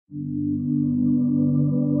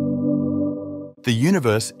The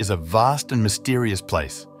universe is a vast and mysterious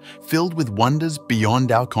place, filled with wonders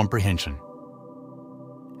beyond our comprehension.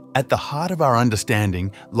 At the heart of our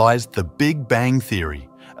understanding lies the Big Bang Theory,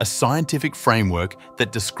 a scientific framework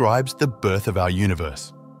that describes the birth of our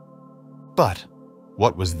universe. But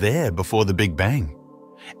what was there before the Big Bang?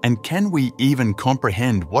 And can we even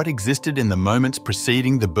comprehend what existed in the moments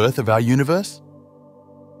preceding the birth of our universe?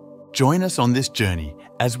 Join us on this journey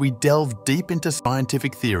as we delve deep into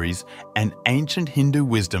scientific theories and ancient Hindu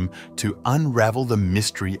wisdom to unravel the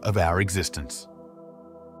mystery of our existence.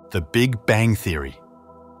 The Big Bang Theory.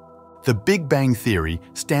 The Big Bang Theory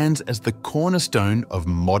stands as the cornerstone of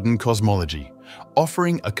modern cosmology,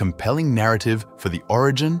 offering a compelling narrative for the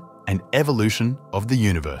origin and evolution of the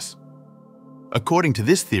universe. According to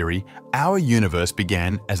this theory, our universe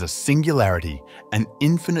began as a singularity, an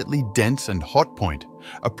infinitely dense and hot point,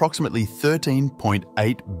 approximately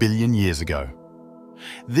 13.8 billion years ago.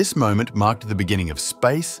 This moment marked the beginning of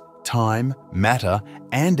space, time, matter,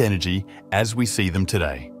 and energy as we see them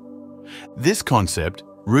today. This concept,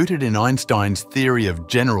 rooted in Einstein's theory of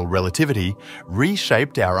general relativity,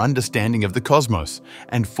 reshaped our understanding of the cosmos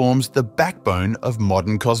and forms the backbone of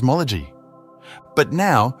modern cosmology. But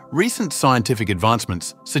now, recent scientific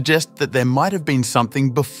advancements suggest that there might have been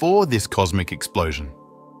something before this cosmic explosion.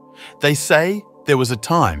 They say there was a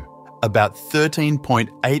time, about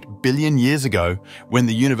 13.8 billion years ago, when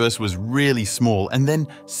the universe was really small and then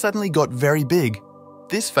suddenly got very big.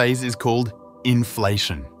 This phase is called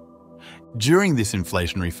inflation. During this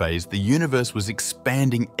inflationary phase, the universe was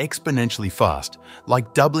expanding exponentially fast,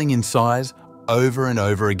 like doubling in size over and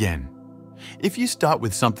over again. If you start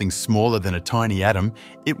with something smaller than a tiny atom,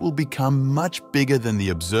 it will become much bigger than the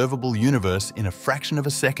observable universe in a fraction of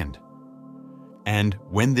a second. And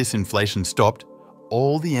when this inflation stopped,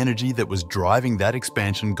 all the energy that was driving that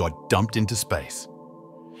expansion got dumped into space.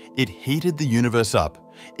 It heated the universe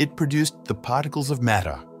up. It produced the particles of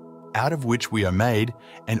matter, out of which we are made,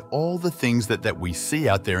 and all the things that we see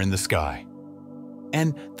out there in the sky.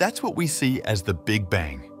 And that's what we see as the Big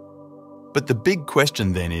Bang. But the big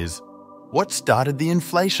question then is, what started the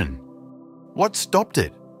inflation? What stopped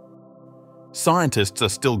it? Scientists are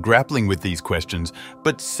still grappling with these questions,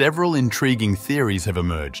 but several intriguing theories have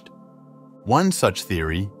emerged. One such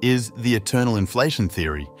theory is the eternal inflation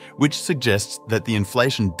theory, which suggests that the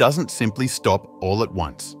inflation doesn't simply stop all at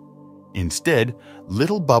once. Instead,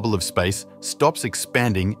 little bubble of space stops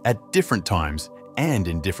expanding at different times and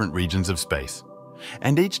in different regions of space.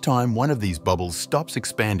 And each time one of these bubbles stops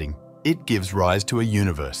expanding, it gives rise to a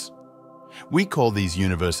universe. We call these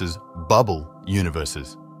universes bubble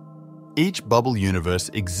universes. Each bubble universe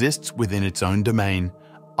exists within its own domain,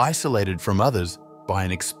 isolated from others by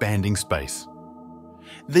an expanding space.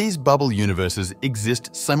 These bubble universes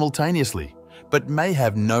exist simultaneously, but may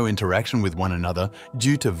have no interaction with one another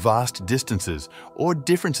due to vast distances or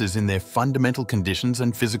differences in their fundamental conditions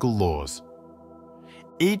and physical laws.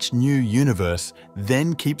 Each new universe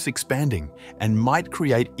then keeps expanding and might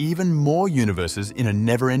create even more universes in a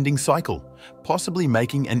never-ending cycle, possibly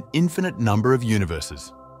making an infinite number of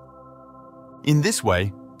universes. In this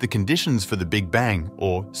way, the conditions for the Big Bang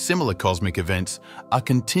or similar cosmic events are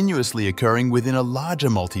continuously occurring within a larger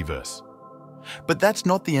multiverse. But that's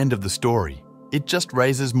not the end of the story. It just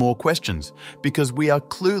raises more questions because we are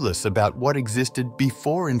clueless about what existed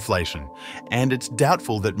before inflation, and it's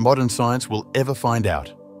doubtful that modern science will ever find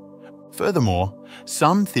out. Furthermore,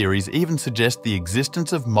 some theories even suggest the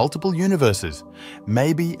existence of multiple universes,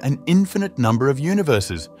 maybe an infinite number of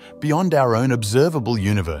universes beyond our own observable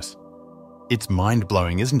universe. It's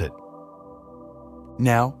mind-blowing, isn't it?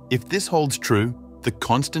 Now, if this holds true, the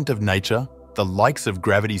constant of nature, the likes of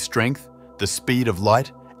gravity's strength, the speed of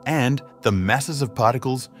light, and the masses of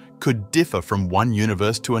particles could differ from one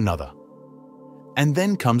universe to another. And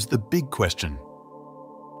then comes the big question.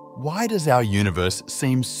 Why does our universe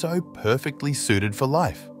seem so perfectly suited for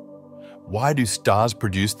life? Why do stars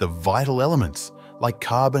produce the vital elements, like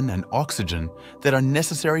carbon and oxygen, that are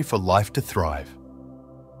necessary for life to thrive?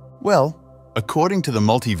 Well, according to the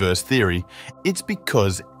multiverse theory, it's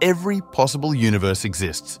because every possible universe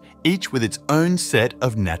exists, each with its own set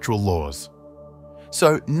of natural laws.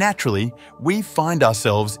 So naturally, we find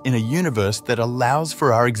ourselves in a universe that allows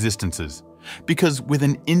for our existences, because with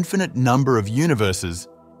an infinite number of universes,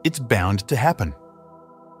 it's bound to happen.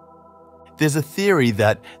 There's a theory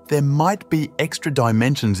that there might be extra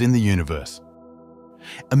dimensions in the universe.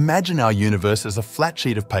 Imagine our universe as a flat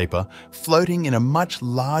sheet of paper floating in a much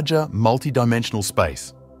larger multi-dimensional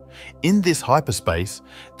space. In this hyperspace,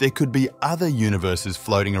 there could be other universes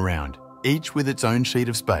floating around, each with its own sheet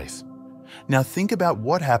of space. Now think about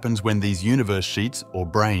what happens when these universe sheets, or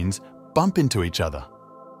brains, bump into each other.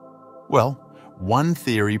 Well, one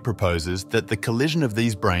theory proposes that the collision of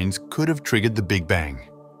these brains could have triggered the Big Bang.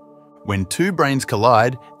 When two brains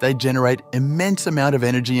collide, they generate immense amount of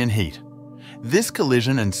energy and heat. This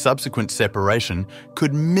collision and subsequent separation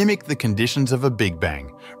could mimic the conditions of a Big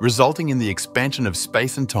Bang, resulting in the expansion of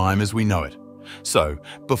space and time as we know it. So,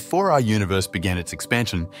 before our universe began its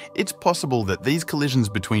expansion, it's possible that these collisions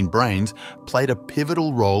between brains played a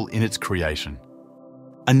pivotal role in its creation.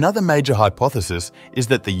 Another major hypothesis is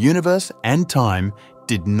that the universe and time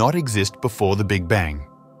did not exist before the Big Bang.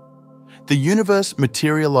 The universe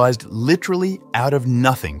materialized literally out of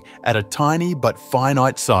nothing at a tiny but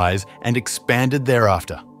finite size and expanded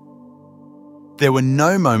thereafter. There were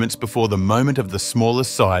no moments before the moment of the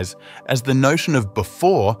smallest size, as the notion of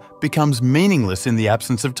before becomes meaningless in the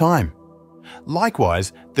absence of time.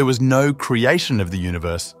 Likewise, there was no creation of the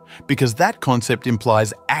universe, because that concept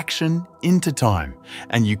implies action into time,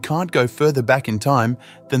 and you can't go further back in time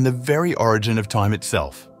than the very origin of time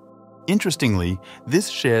itself. Interestingly, this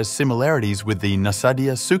shares similarities with the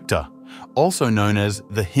Nasadiya Sukta, also known as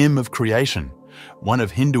the Hymn of Creation, one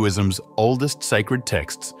of Hinduism's oldest sacred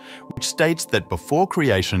texts, which states that before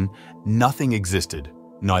creation, nothing existed,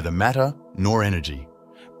 neither matter nor energy.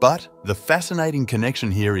 But the fascinating connection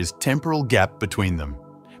here is temporal gap between them.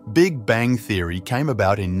 Big Bang theory came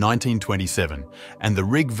about in 1927, and the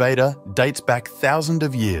Rig Veda dates back thousands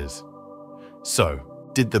of years. So,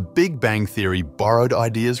 did the Big Bang theory borrowed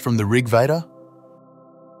ideas from the Rig Veda?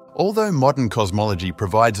 Although modern cosmology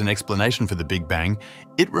provides an explanation for the Big Bang,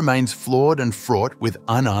 it remains flawed and fraught with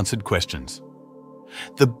unanswered questions.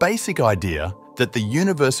 The basic idea that the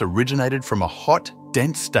universe originated from a hot,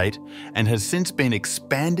 dense state and has since been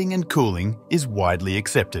expanding and cooling is widely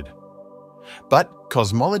accepted. But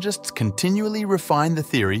cosmologists continually refine the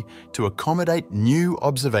theory to accommodate new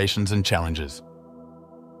observations and challenges.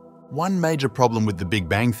 One major problem with the Big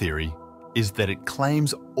Bang theory is that it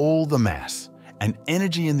claims all the mass and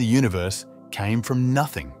energy in the universe came from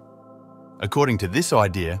nothing. According to this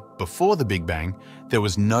idea, before the Big Bang, there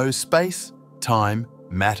was no space, time,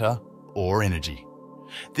 matter, or energy.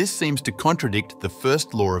 This seems to contradict the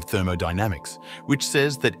first law of thermodynamics, which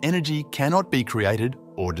says that energy cannot be created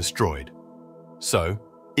or destroyed. So,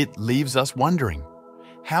 it leaves us wondering,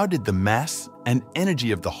 how did the mass and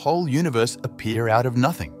energy of the whole universe appear out of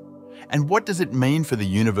nothing? And what does it mean for the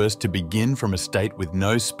universe to begin from a state with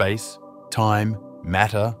no space, time,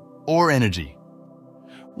 matter, or energy?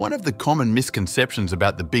 One of the common misconceptions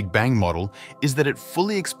about the Big Bang model is that it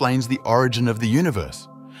fully explains the origin of the universe,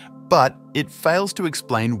 but it fails to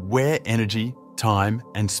explain where energy, time,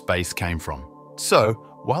 and space came from. So,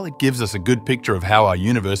 while it gives us a good picture of how our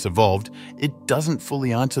universe evolved, it doesn't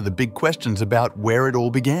fully answer the big questions about where it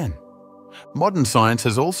all began. Modern science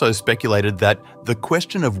has also speculated that the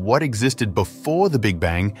question of what existed before the Big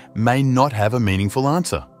Bang may not have a meaningful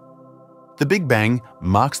answer. The Big Bang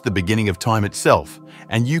marks the beginning of time itself,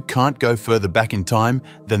 and you can't go further back in time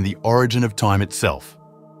than the origin of time itself.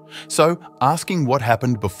 So, asking what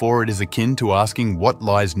happened before it is akin to asking what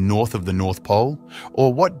lies north of the North Pole,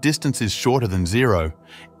 or what distance is shorter than zero.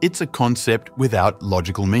 It's a concept without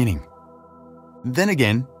logical meaning. Then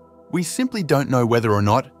again, we simply don't know whether or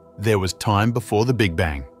not there was time before the Big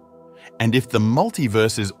Bang. And if the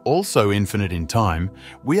multiverse is also infinite in time,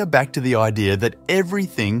 we are back to the idea that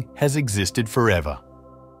everything has existed forever.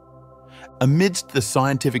 Amidst the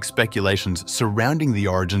scientific speculations surrounding the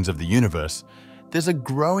origins of the universe, there's a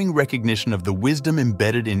growing recognition of the wisdom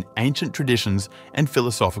embedded in ancient traditions and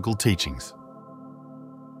philosophical teachings.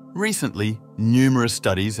 Recently, numerous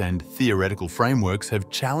studies and theoretical frameworks have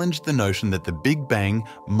challenged the notion that the Big Bang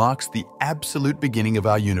marks the absolute beginning of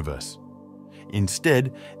our universe.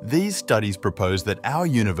 Instead, these studies propose that our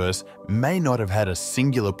universe may not have had a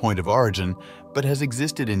singular point of origin, but has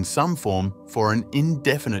existed in some form for an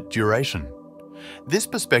indefinite duration. This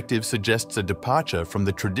perspective suggests a departure from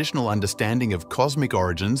the traditional understanding of cosmic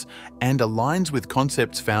origins and aligns with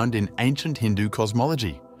concepts found in ancient Hindu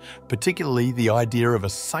cosmology, particularly the idea of a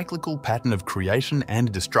cyclical pattern of creation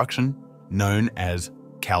and destruction known as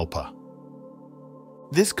kalpa.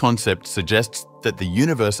 This concept suggests that the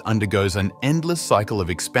universe undergoes an endless cycle of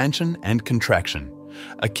expansion and contraction,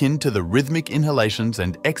 akin to the rhythmic inhalations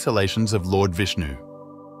and exhalations of Lord Vishnu.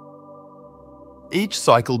 Each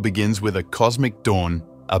cycle begins with a cosmic dawn,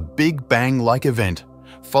 a Big Bang-like event,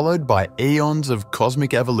 followed by eons of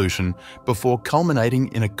cosmic evolution before culminating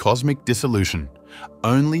in a cosmic dissolution,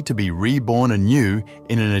 only to be reborn anew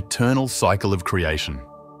in an eternal cycle of creation.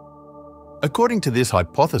 According to this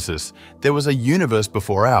hypothesis, there was a universe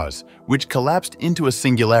before ours, which collapsed into a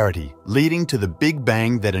singularity, leading to the Big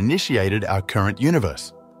Bang that initiated our current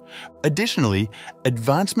universe. Additionally,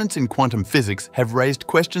 advancements in quantum physics have raised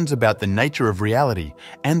questions about the nature of reality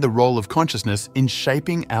and the role of consciousness in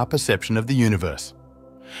shaping our perception of the universe.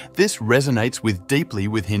 This resonates deeply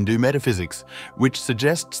with Hindu metaphysics, which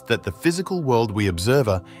suggests that the physical world we observe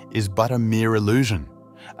is but a mere illusion,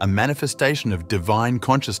 a manifestation of divine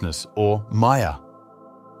consciousness or Maya.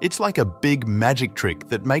 It's like a big magic trick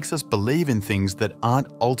that makes us believe in things that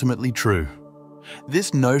aren't ultimately true.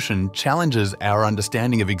 This notion challenges our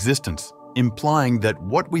understanding of existence, implying that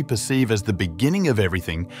what we perceive as the beginning of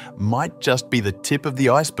everything might just be the tip of the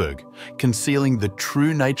iceberg, concealing the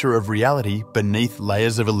true nature of reality beneath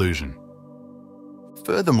layers of illusion.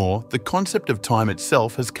 Furthermore, the concept of time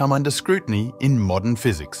itself has come under scrutiny in modern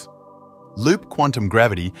physics. Loop quantum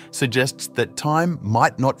gravity suggests that time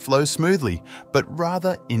might not flow smoothly, but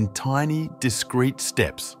rather in tiny, discrete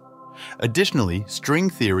steps. Additionally, string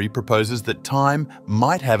theory proposes that time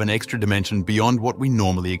might have an extra dimension beyond what we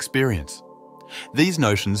normally experience. These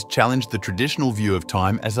notions challenge the traditional view of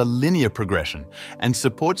time as a linear progression and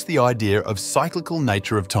supports the idea of cyclical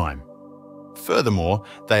nature of time. Furthermore,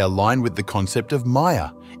 they align with the concept of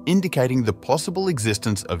Maya, indicating the possible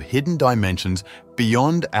existence of hidden dimensions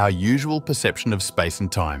beyond our usual perception of space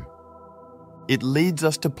and time. It leads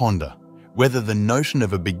us to ponder whether the notion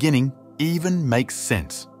of a beginning even makes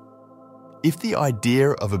sense. If the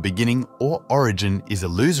idea of a beginning or origin is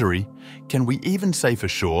illusory, can we even say for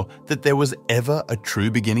sure that there was ever a true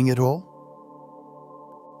beginning at all?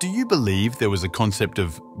 Do you believe there was a concept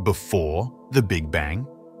of before the Big Bang,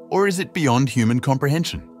 or is it beyond human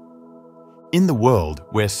comprehension? In the world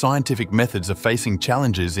where scientific methods are facing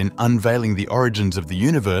challenges in unveiling the origins of the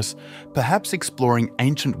universe, perhaps exploring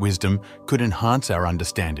ancient wisdom could enhance our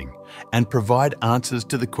understanding and provide answers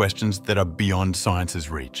to the questions that are beyond science's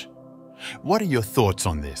reach. What are your thoughts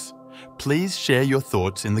on this? Please share your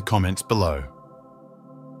thoughts in the comments below.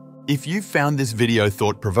 If you found this video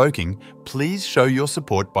thought-provoking, please show your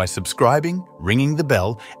support by subscribing, ringing the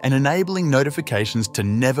bell, and enabling notifications to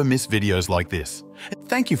never miss videos like this.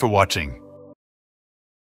 Thank you for watching.